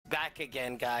back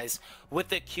again, guys, with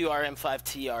the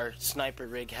QRM5TR sniper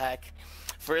rig hack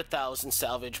for 1,000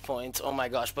 salvage points. Oh my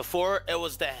gosh, before it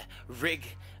was the rig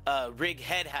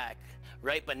head hack,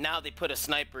 right? But now they put a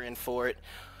sniper in for it.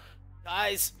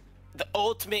 Guys, the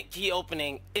ultimate key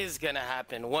opening is gonna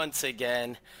happen once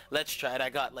again. Let's try it. I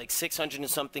got like 600 and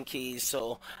something keys,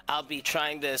 so I'll be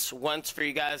trying this once for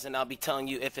you guys, and I'll be telling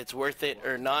you if it's worth it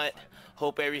or not.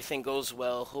 Hope everything goes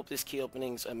well. Hope this key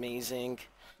opening's amazing.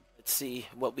 Let's see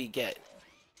what we get.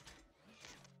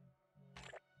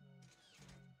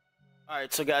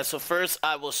 Alright, so guys, so first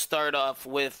I will start off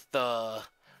with the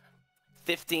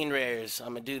 15 rares.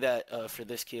 I'm gonna do that for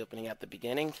this key opening at the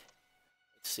beginning.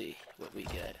 Let's see what we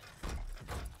get.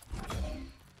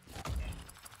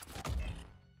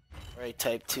 Alright,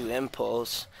 type 2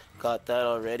 impulse. Got that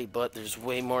already, but there's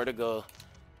way more to go.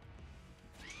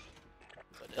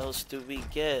 What else do we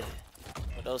get?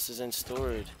 What else is in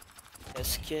storage?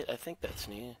 S kit, I think that's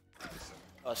new.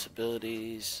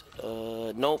 Possibilities.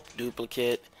 Nope,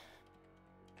 duplicate.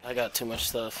 I got too much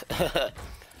stuff. But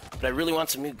I really want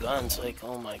some new guns. Like,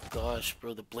 oh my gosh,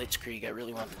 bro, the Blitzkrieg. I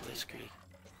really want the Blitzkrieg.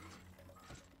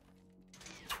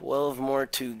 12 more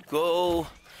to go.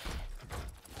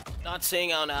 Not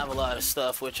saying I don't have a lot of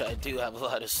stuff, which I do have a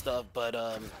lot of stuff,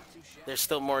 but there's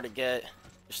still more to get.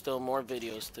 There's still more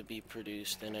videos to be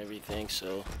produced and everything,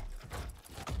 so.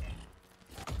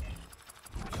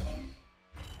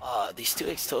 These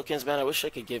 2x tokens, man, I wish I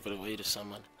could give it away to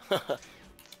someone.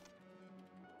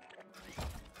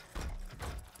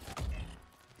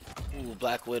 Ooh,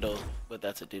 Black Widow, but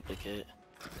that's a duplicate.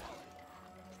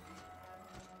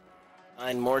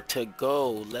 9 more to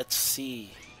go. Let's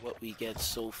see what we get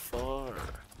so far.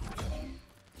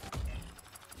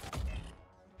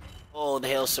 Oh, the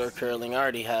Hailstorm curling. I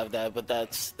already have that, but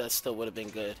that still would have been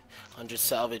good. 100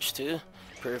 salvage too.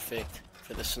 Perfect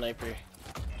for the sniper.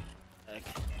 Heck.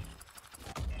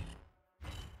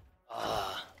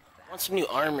 I want some new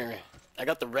armor. I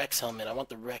got the Rex helmet. I want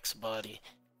the Rex body.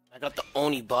 I got the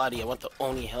Oni body. I want the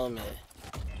Oni helmet.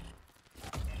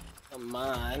 Come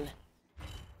on.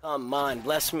 Come on.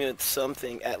 Bless me with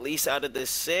something. At least out of this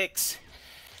 6.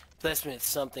 Bless me with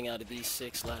something out of these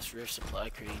 6 last rare supply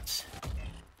crates.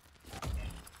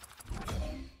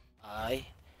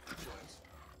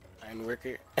 Iron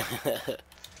Worker.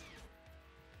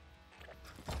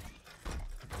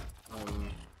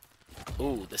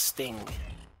 Ooh, the Sting.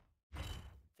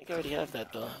 I think I already have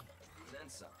that though.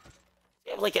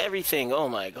 You have like everything. Oh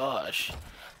my gosh.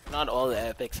 Not all the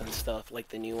epics and stuff, like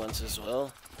the new ones as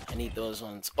well. I need those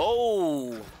ones.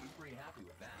 Oh!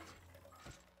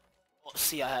 Oh,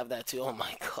 see, I have that too. Oh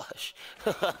my gosh.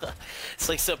 It's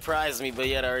like surprised me, but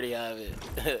yet I already have it.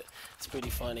 It's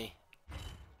pretty funny.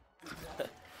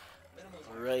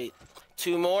 Alright.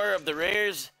 2 more of the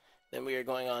rares. Then we are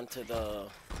going on to the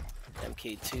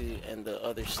MK2 and the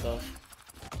other stuff.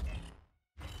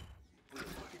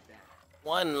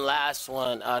 One last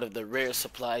one out of the rare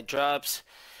supply drops.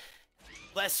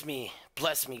 Bless me,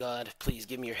 God. Please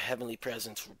give me your heavenly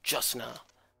presence just now.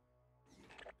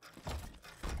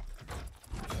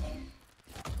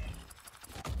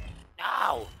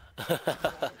 Ow!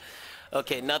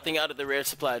 Okay, nothing out of the rare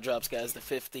supply drops, guys, the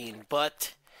 15.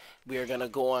 But we are gonna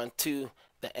go on to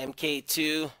the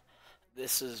MK2.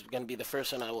 This is gonna be the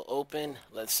first one I will open.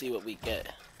 Let's see what we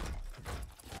get.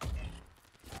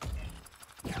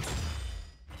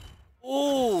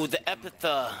 Ooh, the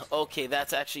Epitha. Okay,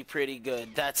 that's actually pretty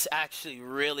good. That's actually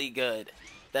really good.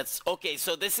 That's okay,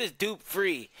 so this is dupe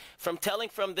free. From telling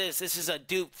from this is a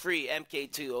dupe free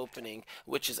MK2 opening,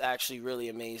 which is actually really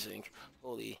amazing.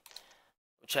 Holy.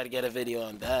 We'll try to get a video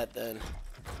on that then.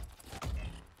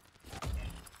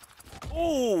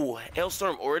 Ooh,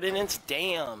 Hailstorm Ordnance.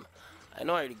 Damn. I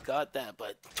know I already got that,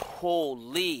 but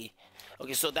holy.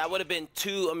 Okay, so that would have been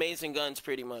 2 amazing guns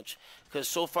pretty much. Because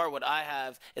so far what I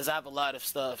have is I have a lot of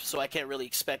stuff, so I can't really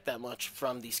expect that much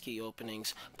from these key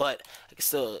openings. But I can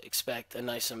still expect a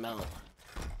nice amount.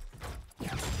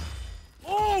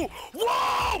 Oh!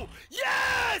 Whoa!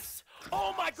 Yes!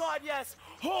 Oh my god, yes!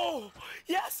 Oh!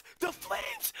 Yes! The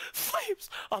flames! Flames!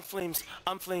 I'm flames.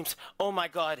 I'm flames. Oh my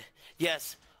god.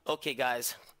 Yes. Okay,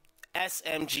 guys.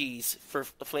 SMGs for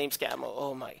flames camo.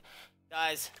 Oh my.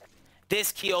 Guys,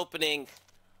 this key opening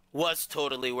was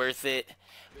totally worth it,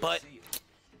 but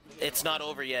it's not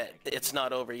over yet. It's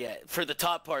not over yet. For the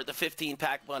top part, the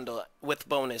 15-pack bundle with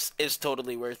bonus is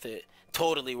totally worth it.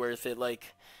 Totally worth it. Like,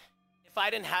 if I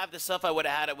didn't have the stuff I would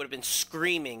have had, I would have been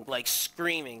screaming, like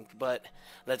screaming. But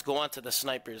let's go on to the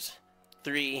snipers.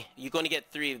 3. You're going to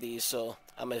get 3 of these, so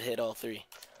I'm going to hit all 3.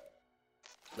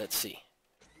 Let's see.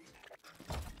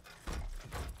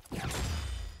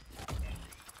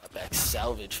 Not Max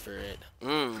salvage for it.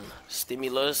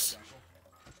 Stimulus.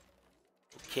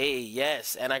 Okay,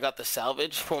 yes, and I got the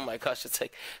salvage. Oh my gosh, it's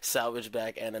like salvage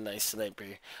back and a nice sniper.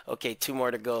 Okay, 2 more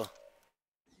to go.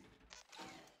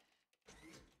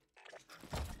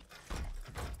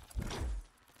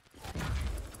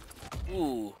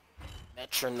 Ooh,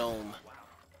 metronome.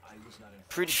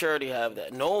 Pretty sure I already have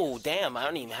that. No, damn, I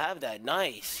don't even have that.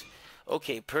 Nice.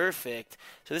 Okay, perfect.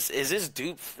 So is this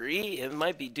dupe free? It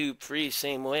might be dupe free,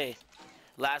 same way.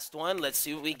 Last one, let's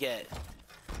see what we get.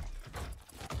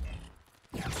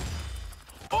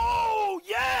 Oh,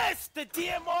 yes! The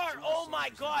DMR! Oh my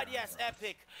god, yes,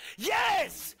 epic.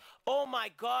 Yes! Oh my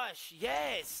gosh,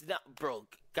 yes! No, bro,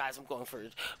 guys, I'm going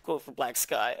for Black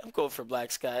Sky. I'm going for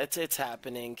Black Sky. It's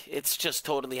happening. It's just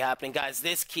totally happening. Guys,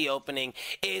 this key opening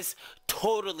is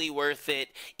totally worth it.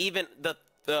 Even the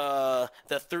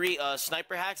 3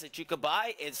 sniper hacks that you could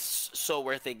buy is so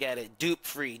worth it. Get it. Dupe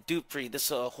free. This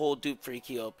is a whole dupe free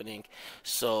key opening.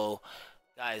 So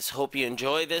guys, hope you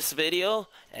enjoy this video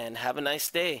and have a nice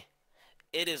day.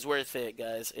 It is worth it,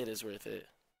 guys. It is worth it.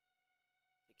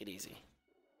 Take it easy.